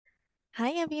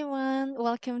Hi everyone,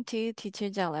 welcome to Teacher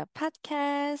Jella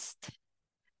podcast.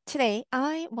 Today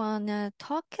I wanna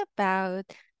talk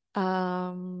about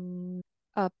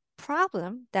a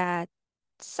problem that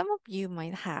some of you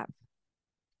might have.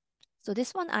 So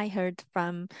this one I heard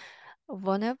from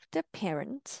one of the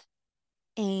parents,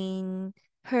 and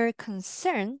her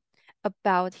concern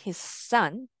about his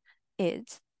son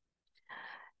is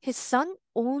his son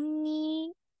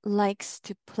only likes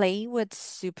to play with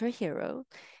superhero.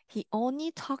 He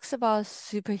only talks about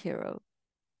superhero.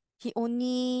 He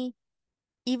only,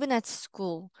 even at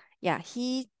school, yeah,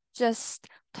 he just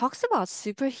talks about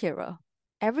superhero.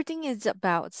 Everything is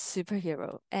about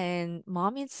superhero, and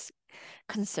mom is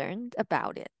concerned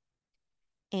about it.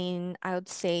 And I would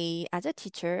say, as a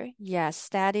teacher, yes,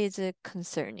 that is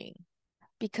concerning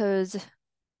because,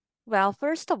 well,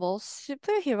 first of all,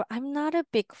 superhero, I'm not a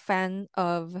big fan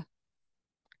of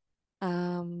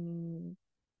um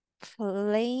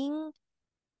playing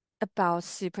about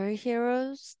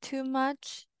superheroes too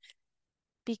much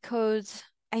because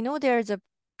I know there's a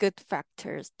good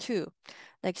factors too.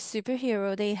 Like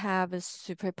superhero, they have a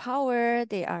superpower,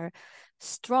 they are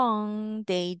strong,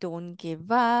 they don't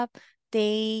give up,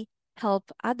 they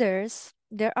help others.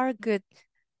 There are good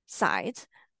sides,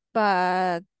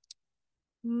 but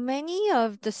many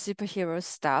of the superhero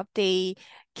stuff, they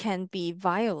can be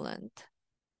violent.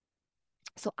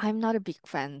 So I'm not a big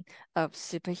fan of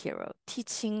superhero,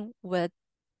 teaching with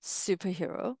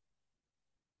superhero.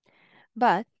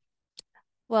 But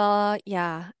well,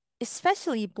 yeah,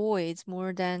 especially boys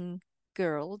more than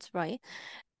girls, right?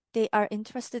 They are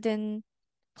interested in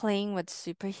playing with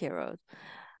superheroes.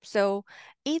 So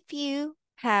if you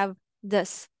have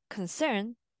this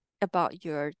concern about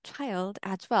your child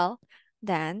as well,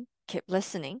 then keep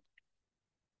listening.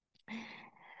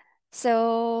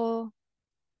 So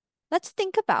let's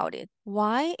think about it.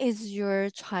 Why is your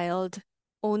child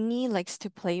only likes to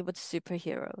play with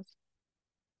superheroes?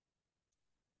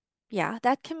 Yeah,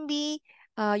 that can be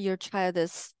your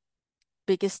child's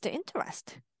biggest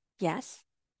interest. Yes.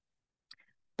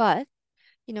 But,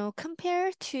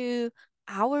 compared to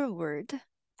our word,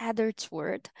 adults'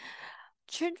 word,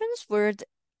 children's word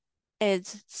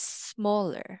is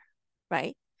smaller,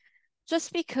 right?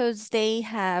 Just because they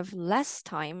have less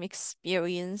time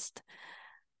experienced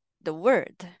the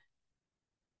word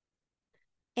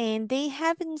and they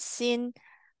haven't seen,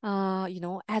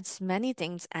 as many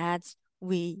things as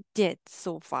we did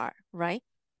so far, right?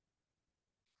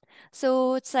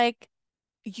 So it's like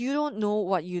you don't know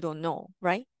what you don't know,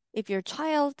 right? If your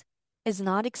child is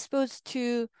not exposed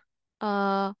to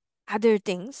uh, other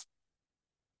things,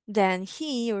 then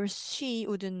he or she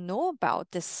wouldn't know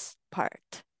about this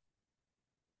part.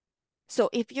 So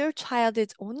if your child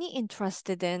is only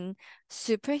interested in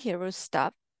superhero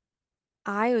stuff,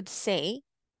 I would say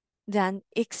then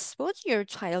expose your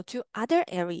child to other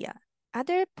area,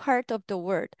 other part of the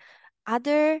world,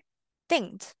 other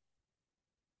things.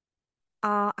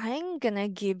 I'm gonna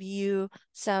give you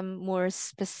some more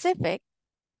specific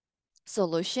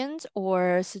solutions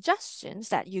or suggestions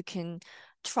that you can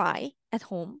try at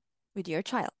home with your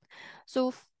child.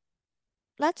 So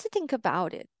let's think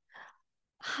about it.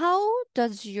 How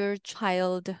does your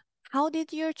child, how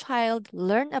did your child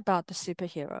learn about the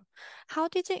superhero? How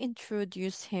did you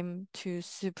introduce him to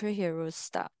superhero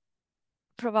stuff?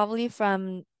 Probably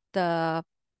from the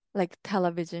like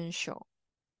television show.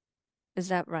 Is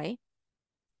that right?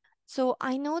 So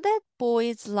I know that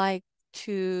boys like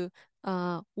to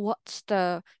watch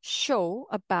the show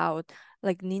about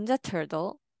like Ninja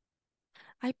Turtle.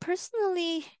 I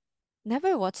personally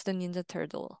never watched the Ninja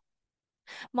Turtle.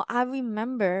 Well, I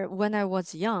remember when I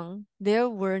was young, there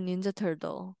were Ninja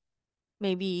Turtle.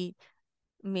 Maybe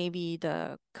maybe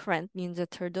the current Ninja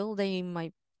Turtle, they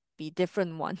might be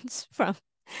different ones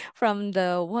from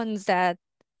the ones that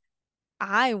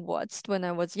I watched when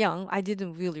I was young. I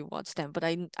didn't really watch them, but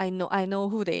I know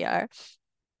who they are.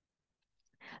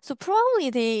 So probably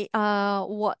they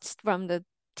watched from the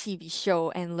TV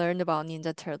show and learned about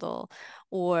Ninja Turtle,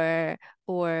 or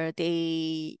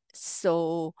they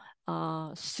saw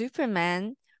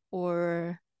Superman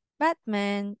or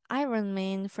Batman, Iron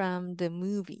Man from the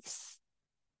movies.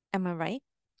 Am I right?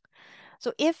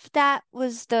 So if that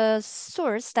was the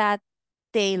source that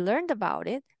they learned about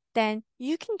it, then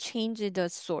you can change the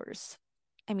source.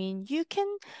 I mean, you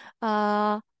can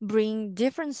bring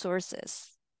different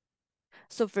sources.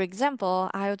 So, for example,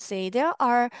 I would say there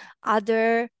are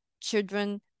other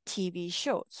children TV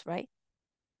shows, right?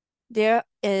 There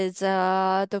is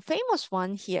the famous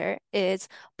one here is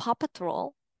Paw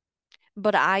Patrol.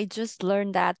 But I just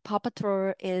learned that Paw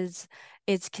Patrol is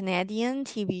it's Canadian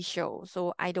TV show,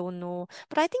 so I don't know.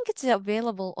 But I think it's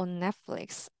available on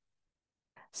Netflix.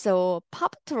 So Paw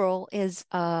Patrol is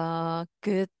a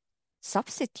good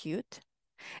substitute.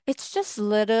 It's just a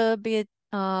little bit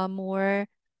more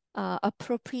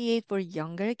appropriate for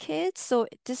younger kids. So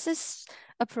this is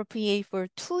appropriate for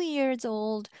 2 years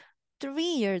old, 3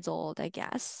 years old, I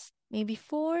guess. Maybe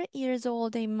 4 years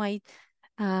old, they might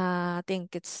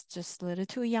think it's just a little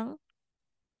too young.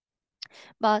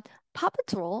 But Paw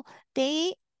Patrol,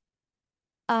 they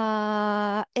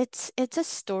it's a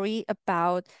story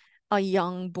about a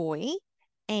young boy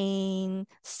and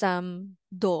some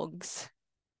dogs.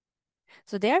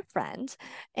 So they're friends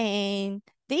and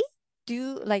they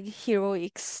do like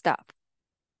heroic stuff.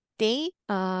 They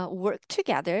work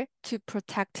together to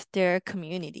protect their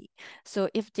community. So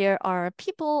if there are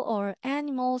people or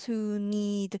animals who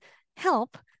need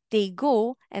help, they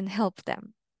go and help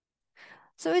them.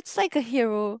 So it's like a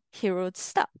hero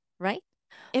stuff, right?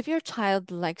 If your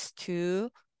child likes to,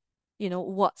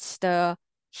 watch the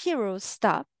hero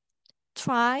stuff,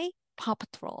 try Paw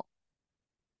Patrol.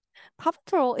 Paw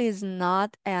Patrol is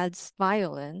not as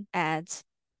violent as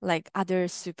like other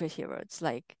superheroes,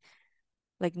 like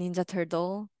Ninja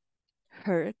Turtle,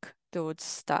 Herc, those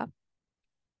stuff.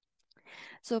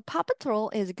 So Paw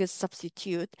Patrol is a good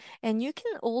substitute, and you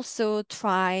can also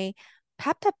try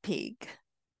Peppa Pig.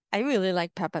 I really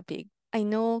like Peppa Pig. I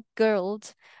know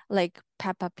girls like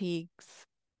Peppa Pigs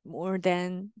more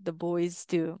than the boys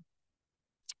do.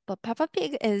 But Peppa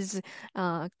Pig is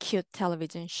a cute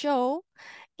television show.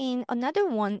 And another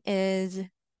one is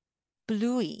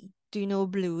Bluey. Do you know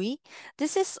Bluey?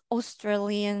 This is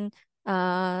Australian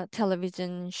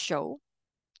television show.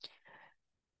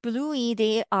 Bluey,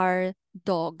 they are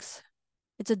dogs.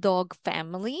 It's a dog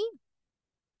family.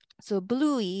 So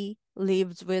Bluey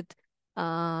lives with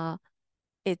uh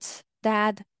its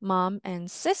dad, mom,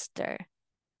 and sister.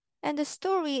 And the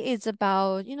story is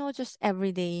about, just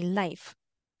everyday life.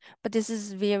 But this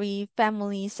is very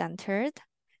family centered.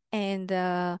 And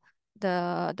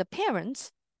the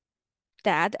parents,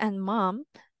 dad and mom,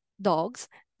 dogs,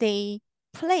 they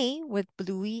play with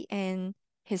Bluey and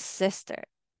his sister.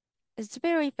 It's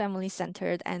very family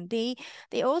centered, and they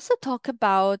also talk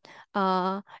about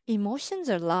emotions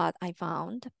a lot. I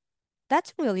found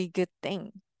that's really good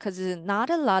thing because not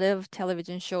a lot of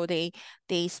television show they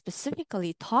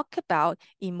specifically talk about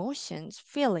emotions,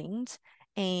 feelings,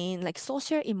 and like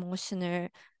social emotional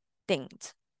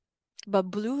things. But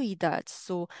Bluey does.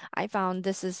 So I found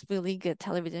this is really good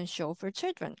television show for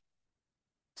children.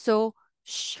 So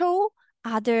show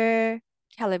other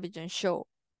television show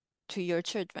to your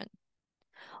children.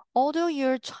 Although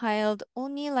your child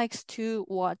only likes to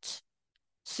watch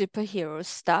superhero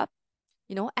stuff,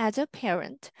 as a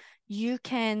parent, you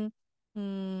can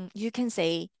you can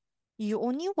say you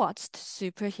only watched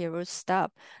superhero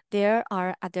stuff. There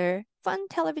are other fun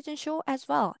television show as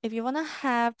well. If you want to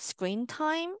have screen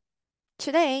time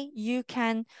today, you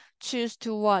can choose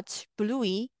to watch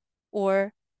Bluey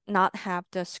or not have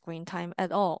the screen time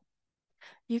at all.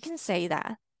 You can say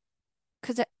that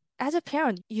because as a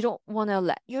parent, you don't want to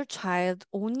let your child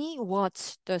only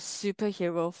watch the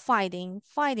superhero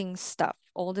fighting stuff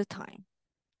all the time.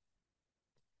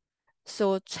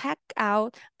 So check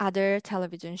out other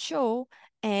television show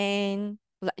and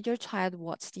let your child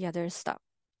watch the other stuff.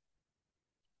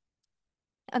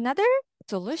 Another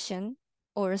solution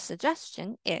or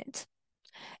suggestion is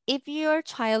if your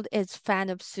child is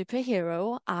fan of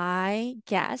superhero, I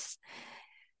guess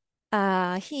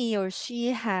he or she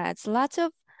has lots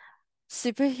of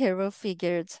superhero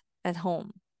figures at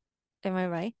home. Am I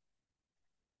right?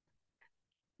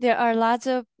 There are lots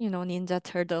of, Ninja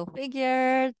Turtle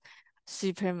figures,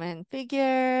 Superman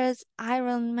figures,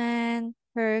 Iron Man,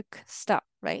 Hulk stuff,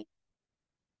 right?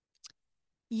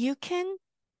 You can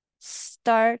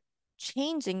start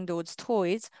changing those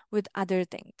toys with other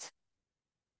things.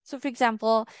 So, for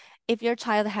example, if your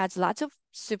child has lots of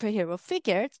superhero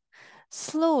figures,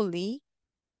 slowly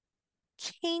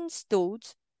change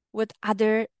those with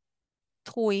other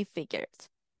toy figures.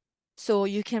 So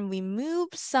you can remove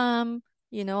some,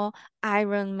 you know,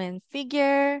 Iron Man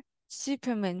figure,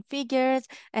 Superman figures,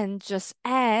 and just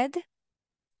add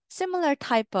similar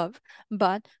type of,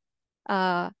 but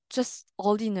just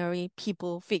ordinary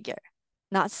people figure,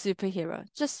 not superhero,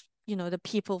 just, the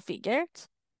people figures.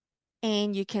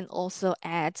 And you can also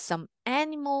add some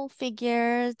animal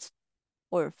figures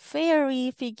or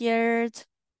fairy figures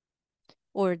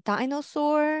or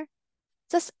dinosaur.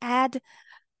 Just add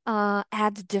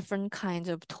different kinds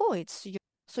of toys.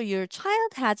 So your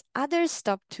child has other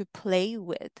stuff to play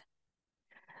with.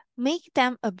 make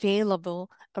them available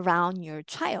around your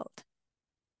child.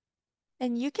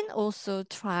 And you can also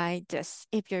try this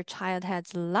if your child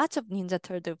has lots of Ninja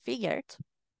Turtle figures.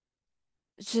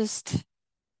 Just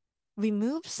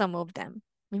remove some of them.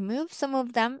 Remove some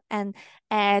of them and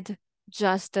add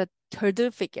just a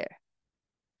turtle figure.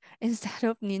 Instead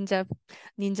of Ninja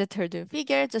Turtle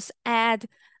figure, just add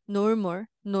normal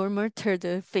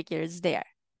turtle figures there.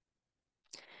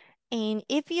 And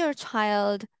if your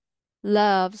child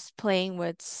loves playing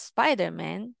with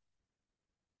Spider-Man,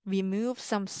 remove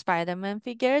some Spider-Man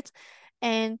figures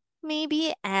and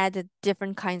maybe add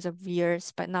different kinds of weird,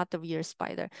 but not the weird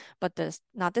spider, but the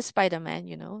not the Spider-Man,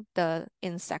 the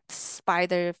insect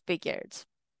spider figures,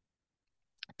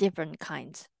 different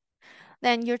kinds.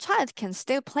 Then your child can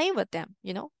still play with them.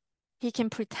 He can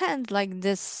pretend like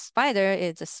this spider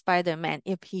is a Spider-Man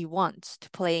if he wants to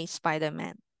play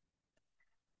Spider-Man.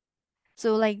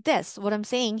 So like this, what I'm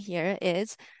saying here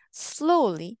is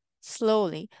slowly,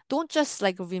 don't just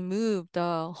like remove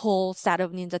the whole set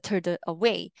of Ninja Turtle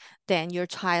away. Then your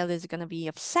child is gonna be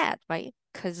upset, right?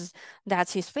 Because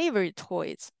that's his favorite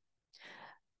toys.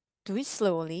 Do it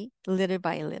slowly, little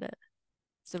by little.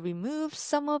 So remove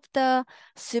some of the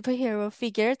superhero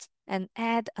figures and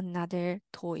add another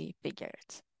toy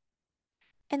figures.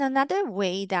 And another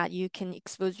way that you can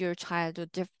expose your child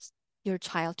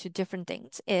to different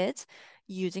things is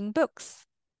using books.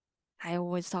 I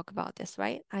always talk about this,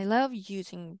 right? I love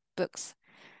using books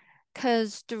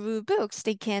because through books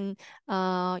they can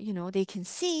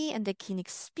see and they can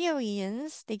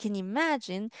experience, they can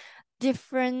imagine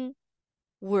different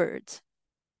words,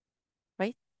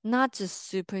 right? Not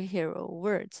just superhero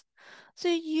words. So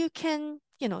you can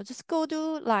just go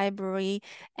to library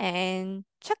and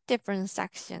check different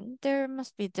section. There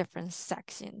must be different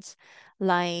sections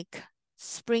like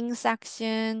spring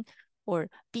section or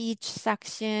beach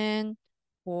section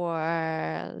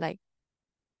or like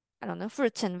I don't know,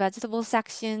 fruits and vegetable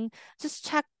section. Just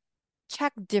check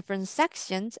different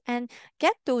sections and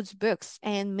get those books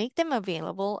and make them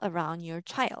available around your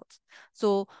child.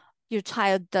 So your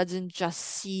child doesn't just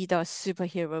see the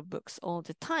superhero books all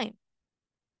the time.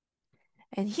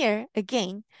 And here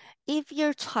again, if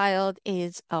your child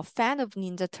is a fan of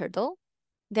Ninja Turtle,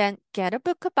 then get a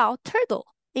book about Turtle.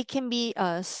 It can be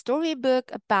a storybook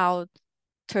about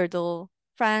turtle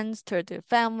friends, turtle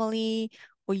family,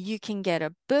 or you can get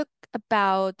a book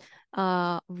about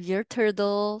real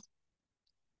turtles.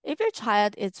 If your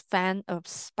child is fan of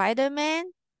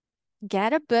Spider-Man,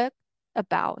 get a book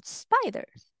about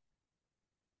spiders.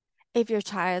 If your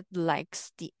child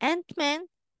likes the Ant-Man,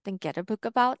 then get a book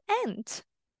about ants.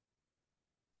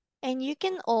 And you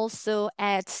can also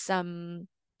add some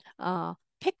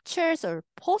pictures or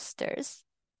posters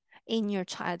in your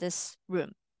child's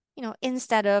room.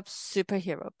 Instead of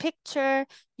superhero picture,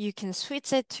 you can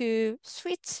switch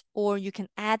or you can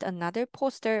add another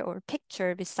poster or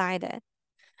picture beside it.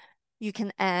 You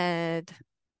can add,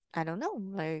 I don't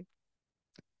know,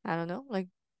 like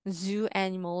zoo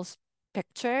animals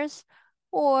pictures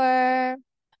or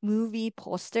movie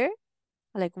poster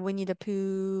like Winnie the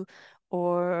Pooh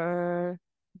or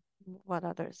what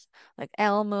others? Like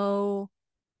Elmo,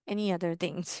 any other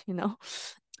things.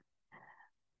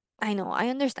 I know, I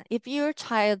understand. If your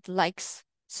child likes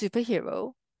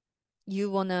superhero, you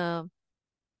wanna,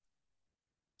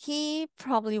 he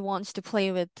probably wants to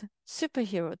play with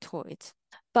superhero toys,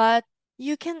 but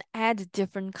you can add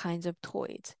different kinds of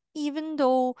toys. Even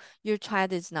though your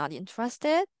child is not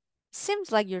interested,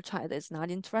 seems like your child is not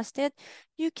interested,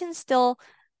 you can still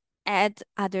add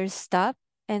other stuff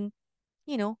and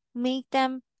make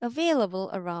them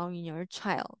available around your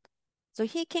child. So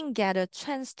he can get a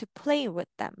chance to play with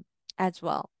them as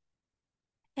well.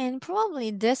 And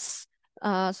probably this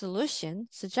suggestion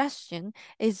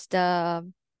is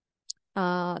the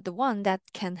one that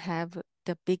can have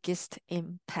the biggest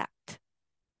impact.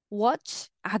 Watch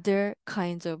other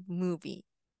kinds of movie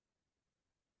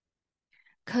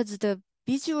because the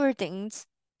visual things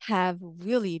have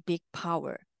really big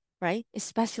power, right?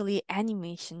 Especially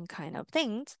animation kind of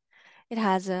things. It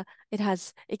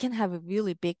can have a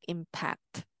really big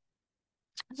impact.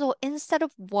 So instead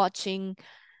of watching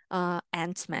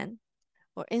Ant-Man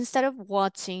or instead of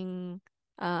watching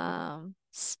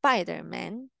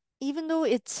Spider-Man, even though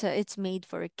it's made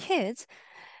for kids,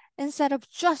 instead of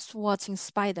just watching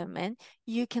Spider-Man,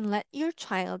 you can let your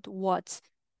child watch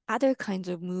other kinds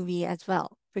of movie as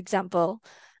well. For example,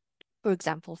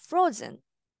 Frozen.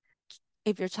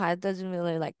 If your child doesn't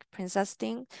really like princess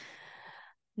thing,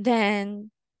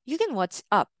 then you can watch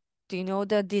Up. Do you know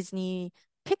the Disney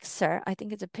Pixar? I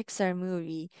think it's a Pixar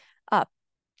movie, Up.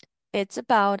 It's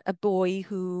about a boy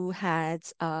who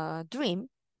has a dream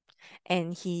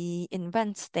and he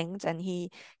invents things and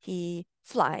he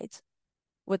flies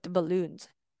with the balloons.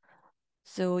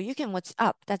 So you can watch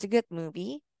Up. That's a good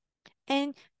movie.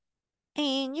 And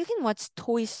and you can watch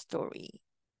Toy Story.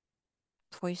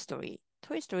 Toy Story.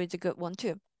 Toy Story is a good one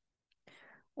too.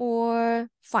 Or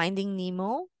Finding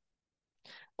Nemo.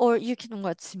 Or you can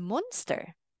watch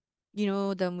Monster. You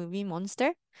know the movie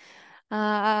Monster?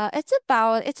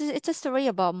 It's a story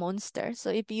about monster. So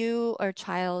if you or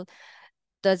child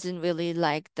doesn't really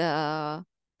like the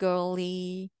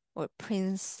girly or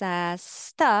princess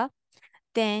stuff,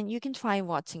 then you can try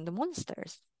watching the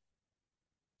monsters.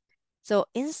 So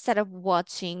instead of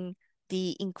watching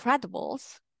The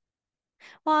Incredibles,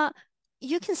 well,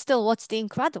 you can still watch The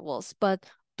Incredibles, but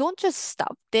don't just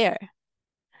stop there.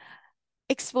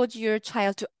 Expose your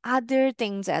child to other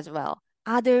things as well,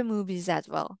 other movies as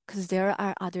well, because there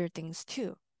are other things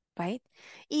too, right?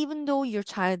 Even though your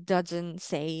child doesn't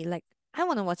say, like, I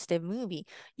want to watch that movie,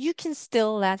 you can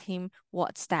still let him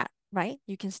watch that, right?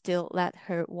 You can still let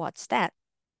her watch that.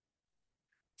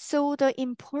 So the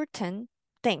important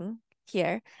thing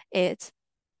here is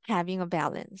having a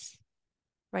balance,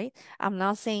 right? I'm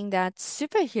not saying that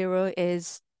superhero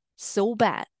is so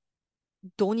bad.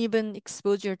 Don't even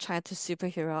expose your child to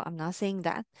superhero. I'm not saying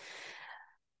that.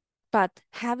 But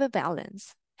have a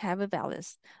balance. Have a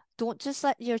balance. Don't just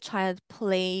let your child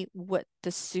play with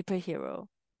the superhero.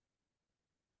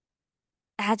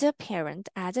 As a parent,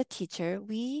 as a teacher,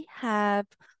 we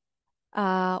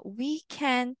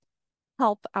can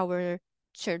help our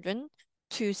children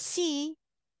to see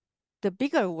the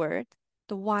bigger word,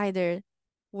 the wider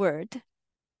word,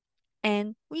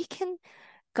 and we can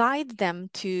guide them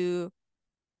to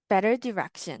better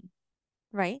direction,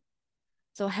 right?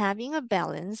 So having a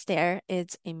balance there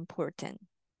is important.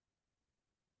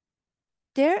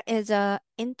 There is a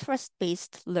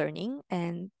interest-based learning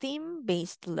and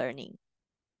theme-based learning.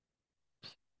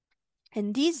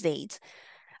 And these days,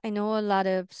 I know a lot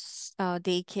of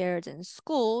daycares and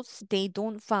schools, they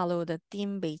don't follow the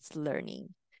theme-based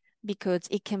learning because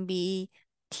it can be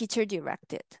teacher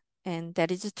directed. And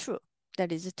that is true.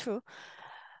 That is true.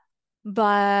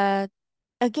 But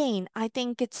again, I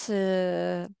think it's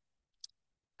about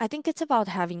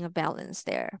having a balance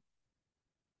there.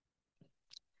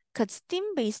 Because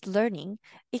theme-based learning,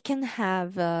 it can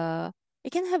have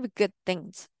good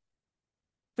things.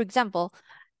 For example,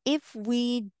 if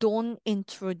we don't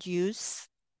introduce,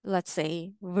 let's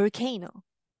say, volcano,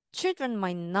 children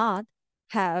might not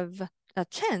have a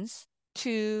chance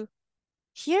to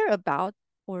hear about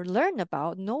or learn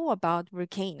about, know about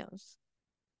volcanoes.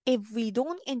 If we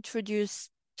don't introduce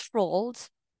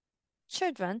trolls,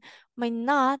 children might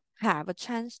not have a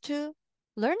chance to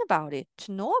learn about it,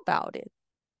 to know about it.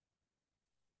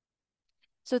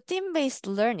 So, theme based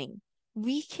learning,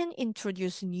 we can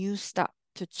introduce new stuff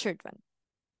to children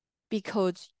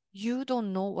because you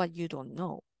don't know what you don't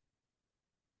know.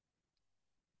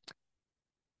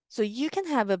 So, you can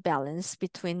have a balance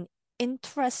between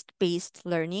interest based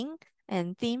learning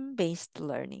and theme based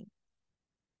learning.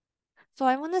 So,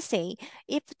 I want to say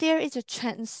if there is a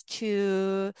chance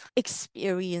to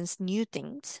experience new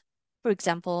things, for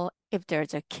example, if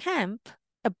there's a camp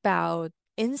about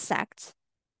insects,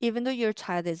 even though your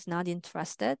child is not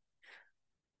interested,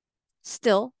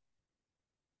 still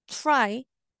try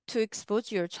to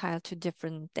expose your child to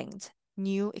different things,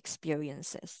 new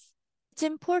experiences. It's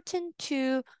important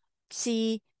to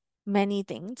see many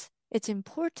things. It's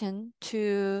important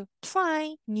to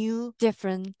try new,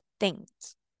 different things.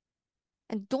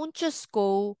 And don't just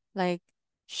go like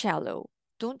shallow.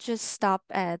 Don't just stop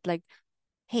at like,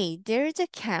 hey, there's a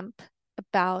camp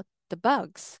about the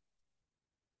bugs.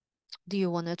 Do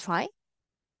you want to try?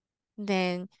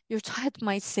 Then your child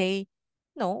might say,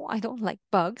 no, I don't like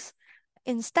bugs.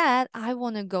 Instead, I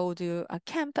want to go to a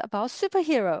camp about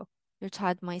superhero. Your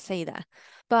child might say that.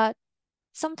 But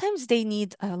sometimes they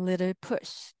need a little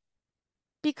push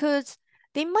because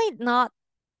they might not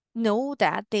know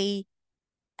that they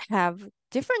have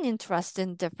different interests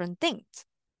in different things.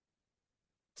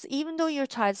 So even though your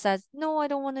child says, no, I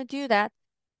don't want to do that,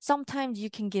 sometimes you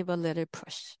can give a little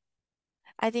push.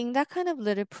 I think that kind of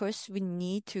little push we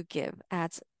need to give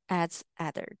as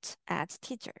adults, as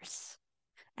teachers,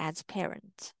 as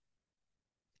parents.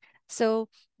 So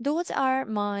those are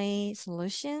my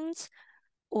solutions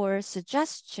or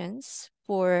suggestions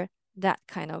for that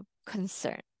kind of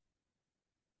concern.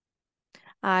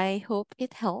 I hope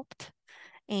it helped.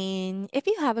 And if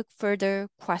you have further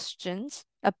questions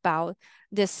about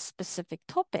this specific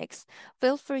topics,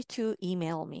 feel free to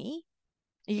email me.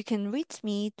 You can reach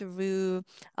me through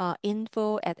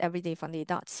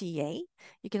info@everydayfunday.ca.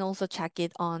 You can also check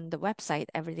it on the website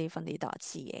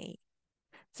everydayfunday.ca.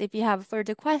 So if you have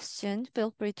further questions,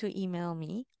 feel free to email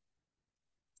me.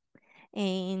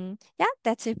 And yeah,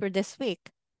 that's it for this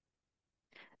week.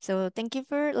 So thank you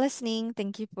for listening.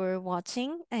 Thank you for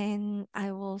watching. And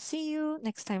I will see you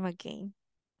next time again.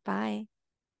 Bye.